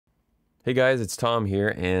Hey guys, it's Tom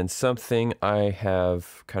here, and something I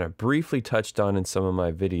have kind of briefly touched on in some of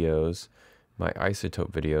my videos, my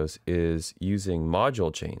iZotope videos, is using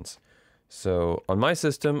module chains. So on my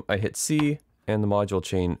system, I hit C and the module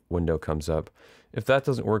chain window comes up. If that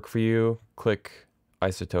doesn't work for you, click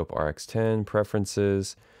iZotope RX10,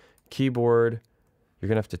 Preferences, Keyboard. You're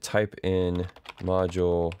gonna have to type in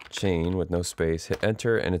module chain with no space, hit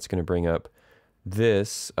enter, and it's gonna bring up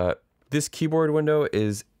this. This keyboard window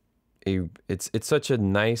is it's such a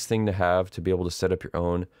nice thing to have to be able to set up your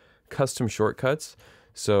own custom shortcuts.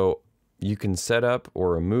 So you can set up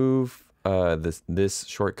or remove this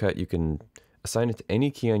shortcut. You can assign it to any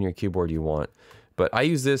key on your keyboard you want. But I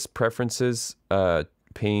use this preferences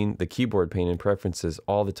pane, the keyboard pane in preferences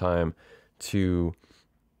all the time to,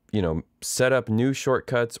 set up new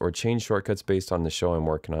shortcuts or change shortcuts based on the show I'm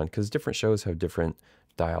working on, because different shows have different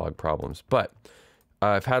dialogue problems. But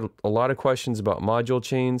I've had a lot of questions about module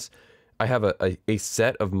chains. I have a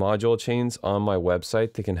set of module chains on my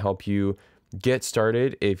website that can help you get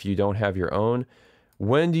started if you don't have your own.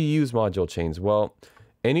 When do you use module chains? Well,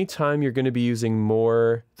 anytime you're going to be using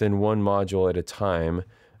more than one module at a time,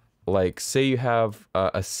 like say you have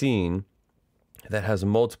a scene that has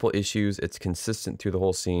multiple issues, it's consistent through the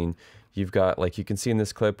whole scene. You've got, like you can see in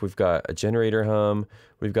this clip, we've got a generator hum,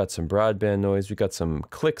 we've got some broadband noise, we've got some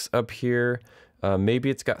clicks up here. Maybe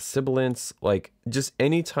it's got sibilance. Like just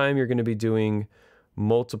anytime you're going to be doing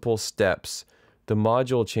multiple steps, the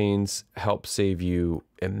module chains help save you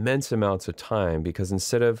immense amounts of time, because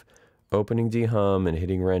instead of opening dehum and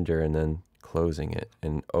hitting render and then closing it,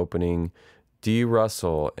 and opening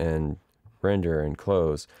derustle and render and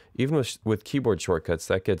close, even with keyboard shortcuts,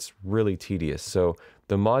 that gets really tedious. So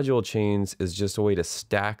the module chains is just a way to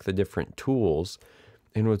stack the different tools.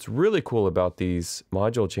 And what's really cool about these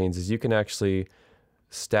module chains is you can actually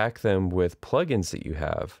stack them with plugins that you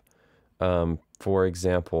have. For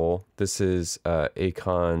example, this is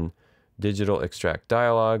Acon Digital Extract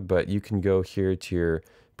Dialog, but you can go here to your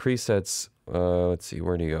presets. Let's see,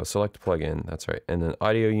 where do you go? Select plugin, that's right. And then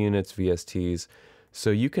audio units, VSTs. So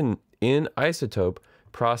you can, in iZotope,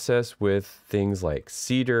 process with things like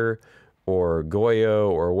Cedar or Goyo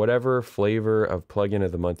or whatever flavor of plugin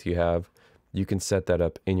of the month you have. You can set that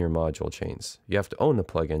up in your module chains. You have to own the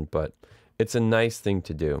plugin, but it's a nice thing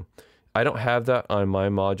to do. I don't have that on my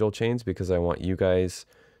module chains because I want you guys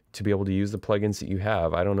to be able to use the plugins that you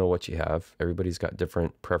have. I don't know what you have. Everybody's got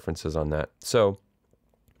different preferences on that. So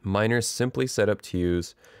mine are simply set up to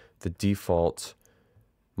use the default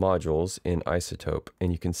modules in iZotope.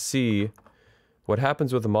 And you can see what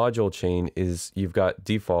happens with a module chain is you've got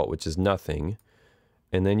default, which is nothing.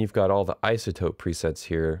 And then you've got all the iZotope presets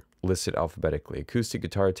here listed alphabetically. Acoustic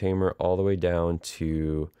guitar tamer all the way down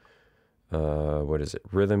to,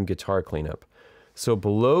 rhythm guitar cleanup. So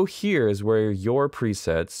below here is where your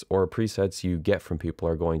presets or presets you get from people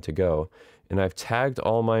are going to go. And I've tagged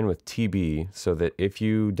all mine with TB so that if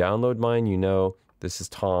you download mine, you know this is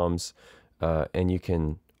Tom's, and you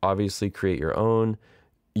can obviously create your own.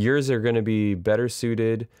 Yours are going to be better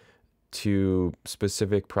suited to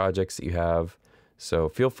specific projects that you have. So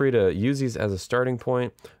feel free to use these as a starting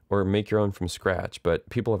point or make your own from scratch. But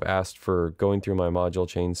people have asked for going through my module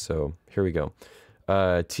chains, so here we go.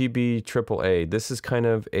 TB AAA. This is kind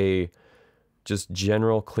of a just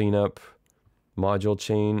general cleanup module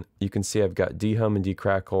chain. You can see I've got dehum and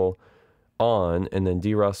decrackle on, and then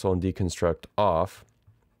derustle and deconstruct off.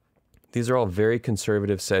 These are all very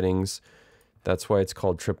conservative settings. That's why it's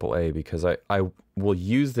called AAA, because I will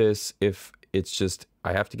use this if it's just,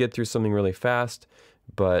 I have to get through something really fast,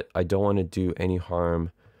 but I don't want to do any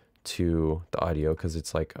harm to the audio because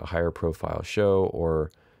it's like a higher profile show,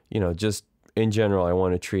 or, just in general, I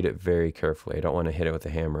want to treat it very carefully. I don't want to hit it with a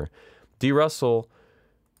hammer. Derustle,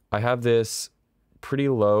 I have this pretty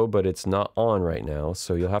low, but it's not on right now.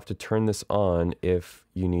 So you'll have to turn this on if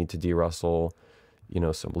you need to derustle,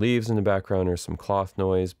 some leaves in the background or some cloth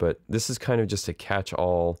noise, but this is kind of just a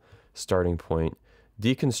catch-all starting point.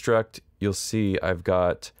 Deconstruct, you'll see I've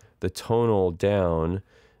got the tonal down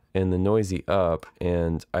and the noisy up,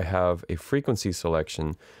 and I have a frequency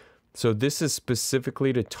selection. So this is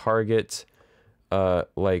specifically to target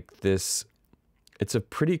like this. It's a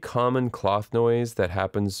pretty common cloth noise that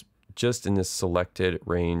happens just in this selected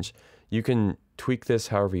range. You can tweak this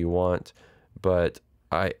however you want, but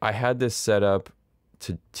I had this set up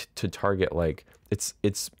to target, like it's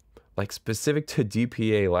like specific to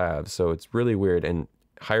DPA labs, so it's really weird, and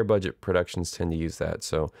higher budget productions tend to use that.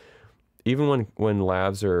 So even when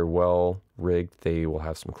labs are well rigged, they will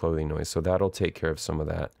have some clothing noise, so that'll take care of some of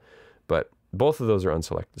that. But both of those are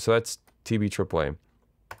unselected. So that's TB AAA.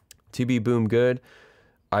 TB Boom Good.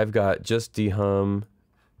 I've got just dehum,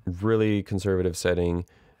 really conservative setting,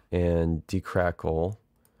 and decrackle,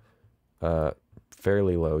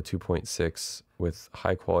 fairly low, 2.6, with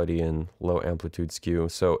high quality and low amplitude skew.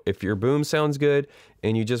 So if your boom sounds good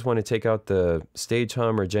and you just want to take out the stage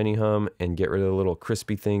hum or Jenny hum and get rid of the little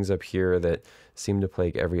crispy things up here that seem to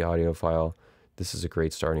plague every audiophile, this is a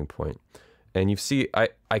great starting point. And you see,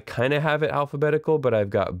 I kind of have it alphabetical, but I've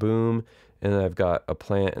got boom, and then I've got a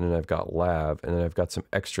plant, and then I've got lav, and then I've got some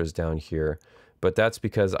extras down here. But that's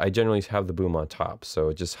because I generally have the boom on top, so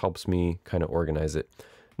it just helps me kind of organize it.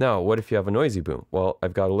 Now, what if you have a noisy boom? Well,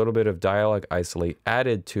 I've got a little bit of dialogue isolate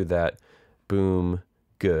added to that boom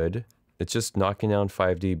good. It's just knocking down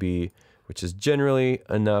 5 dB, which is generally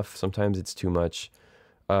enough. Sometimes it's too much.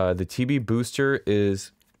 The TB booster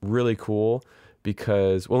is really cool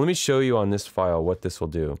because, well, let me show you on this file what this will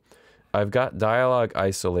do. I've got dialogue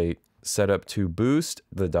isolate set up to boost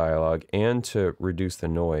the dialogue and to reduce the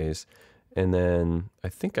noise. And then I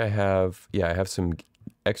think I have some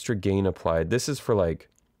extra gain applied. This is for like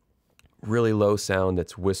really low sound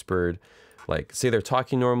that's whispered. Like say they're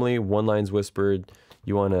talking normally, one line's whispered.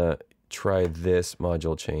 You want to try this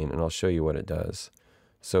module chain, and I'll show you what it does.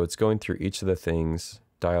 So it's going through each of the things,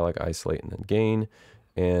 dialogue isolate and then gain,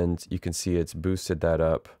 and you can see it's boosted that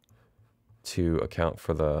up to account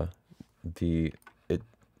for the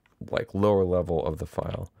like lower level of the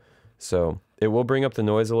file. So it will bring up the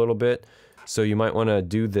noise a little bit. So you might want to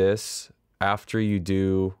do this after you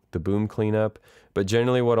do the boom cleanup. But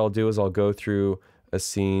generally what I'll do is I'll go through a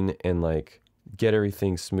scene and like get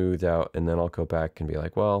everything smoothed out, and then I'll go back and be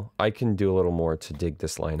like, well, I can do a little more to dig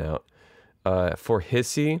this line out. For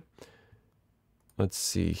hissy, let's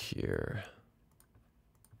see here.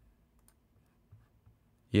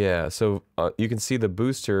 Yeah, so you can see the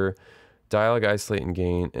booster, dialogue isolate and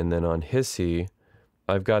gain, and then on hissy,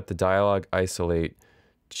 I've got the dialogue isolate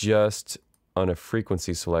just on a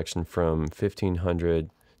frequency selection from 1500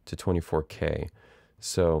 to 24K.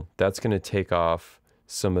 So that's going to take off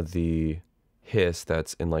some of the hiss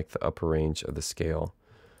that's in like the upper range of the scale.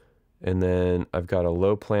 And then I've got a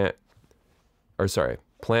low plant, or sorry,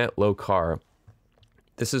 plant low car.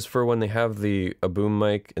 This is for when they have a boom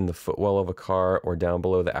mic in the footwell of a car or down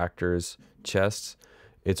below the actor's chests.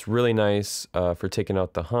 It's really nice for taking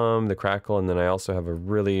out the hum, the crackle, and then I also have a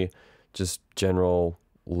really just general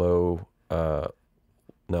low,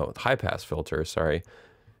 high pass filter, sorry,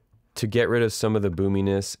 to get rid of some of the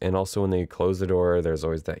boominess. And also when they close the door, there's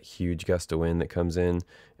always that huge gust of wind that comes in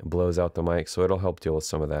and blows out the mic, so it'll help deal with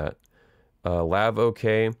some of that. Lav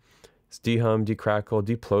OK, it's dehum, decrackle,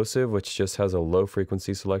 deplosive, which just has a low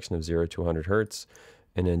frequency selection of 0 to 100 hertz,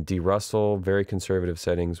 and then derustle, very conservative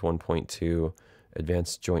settings, 1.2,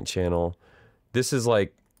 advanced joint channel. This is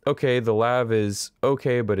like, okay, the lav is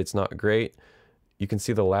okay, but it's not great. You can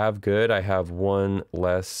see the lav good. I have one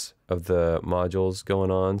less of the modules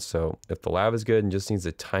going on. So if the lav is good and just needs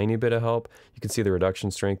a tiny bit of help, you can see the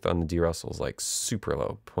reduction strength on the derustle is like super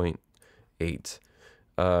low, 0.8.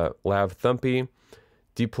 Lav thumpy,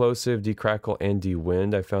 deplosive, decrackle, and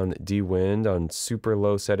de-wind. I found that de-wind on super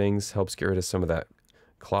low settings helps get rid of some of that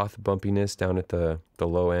cloth bumpiness down at the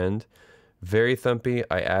low end. Very thumpy,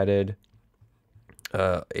 I added,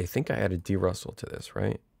 I think I added derustle to this,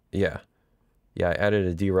 right? Yeah, I added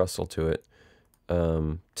a derustle to it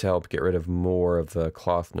to help get rid of more of the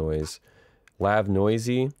cloth noise. Lav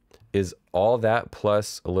noisy is all that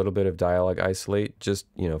plus a little bit of dialogue isolate, just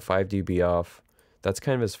 5 dB off. That's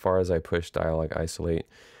kind of as far as I push dialogue isolate.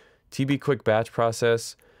 TB quick batch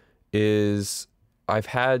process is, I've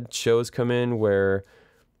had shows come in where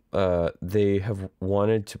they have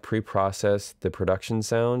wanted to pre-process the production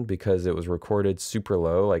sound because it was recorded super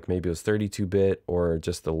low, like maybe it was 32-bit or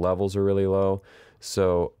just the levels are really low.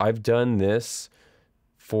 So I've done this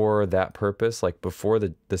for that purpose, like before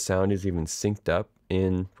the sound is even synced up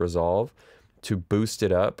in Resolve, to boost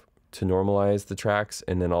it up, to normalize the tracks,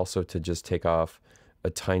 and then also to just take off a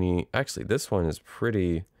tiny, actually this one is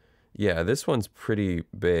pretty, yeah, this one's pretty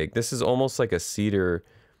big. This is almost like a cedar,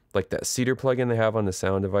 like that cedar plugin they have on the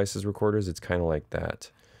sound devices recorders. It's kind of like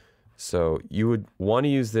that. So you would want to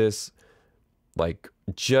use this like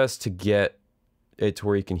just to get it to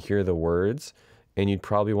where you can hear the words, and you'd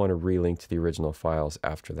probably want to relink to the original files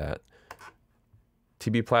after that.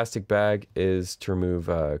 TB plastic bag is to remove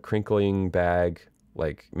a crinkling bag,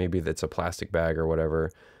 like maybe that's a plastic bag or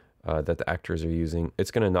whatever that the actors are using.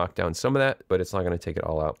 It's going to knock down some of that, but it's not going to take it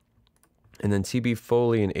all out. And then TB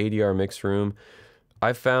Foley and ADR mix room.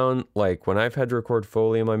 I've found, like, when I've had to record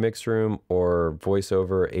Foley in my mix room or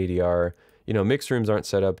voiceover ADR, mix rooms aren't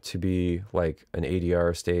set up to be like an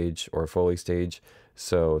ADR stage or a Foley stage.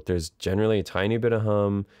 So there's generally a tiny bit of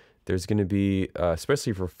hum. There's going to be,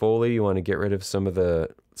 especially for Foley, you want to get rid of some of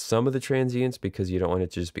the transients because you don't want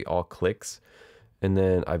it to just be all clicks. And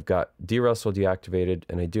then I've got derustle deactivated,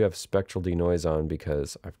 and I do have spectral denoise on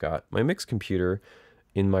because I've got my mix computer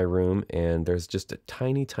in my room, and there's just a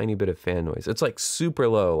tiny, tiny bit of fan noise. It's like super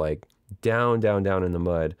low, like down, down, down in the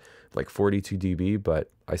mud, like 42 dB,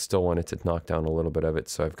 but I still wanted to knock down a little bit of it.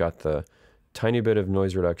 So I've got the tiny bit of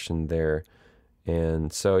noise reduction there.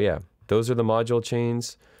 And so, yeah, those are the module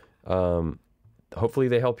chains. Hopefully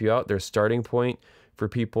they help you out. They're a starting point for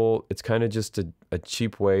people. It's kind of just a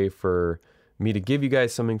cheap way for me to give you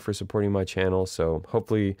guys something for supporting my channel. So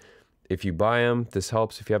hopefully if you buy them, this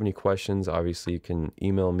helps. If you have any questions, obviously you can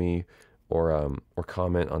email me or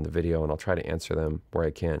comment on the video, and I'll try to answer them where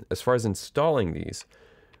I can. As far as installing these,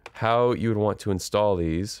 how you would want to install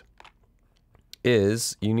these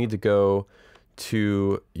is you need to go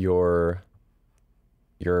to your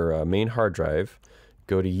main hard drive,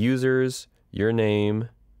 go to users, your name,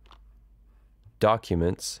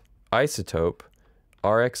 documents, iZotope,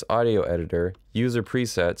 RX audio editor, user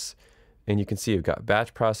presets, and you can see you've got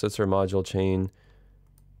batch processor module chain.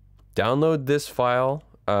 Download this file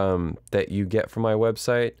that you get from my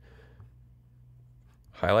website,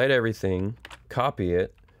 highlight everything, copy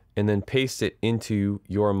it, and then paste it into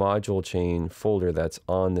your module chain folder that's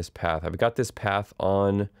on this path. I've got this path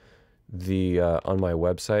on my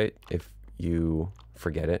website if you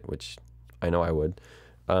forget it, which I know I would.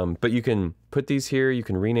 But you can put these here, you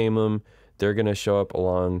can rename them. They're gonna show up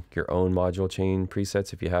along your own module chain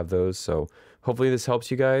presets if you have those. So hopefully this helps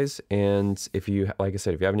you guys. And if you, like I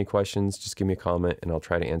said, if you have any questions, just give me a comment and I'll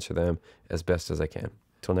try to answer them as best as I can.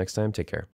 Till next time, take care.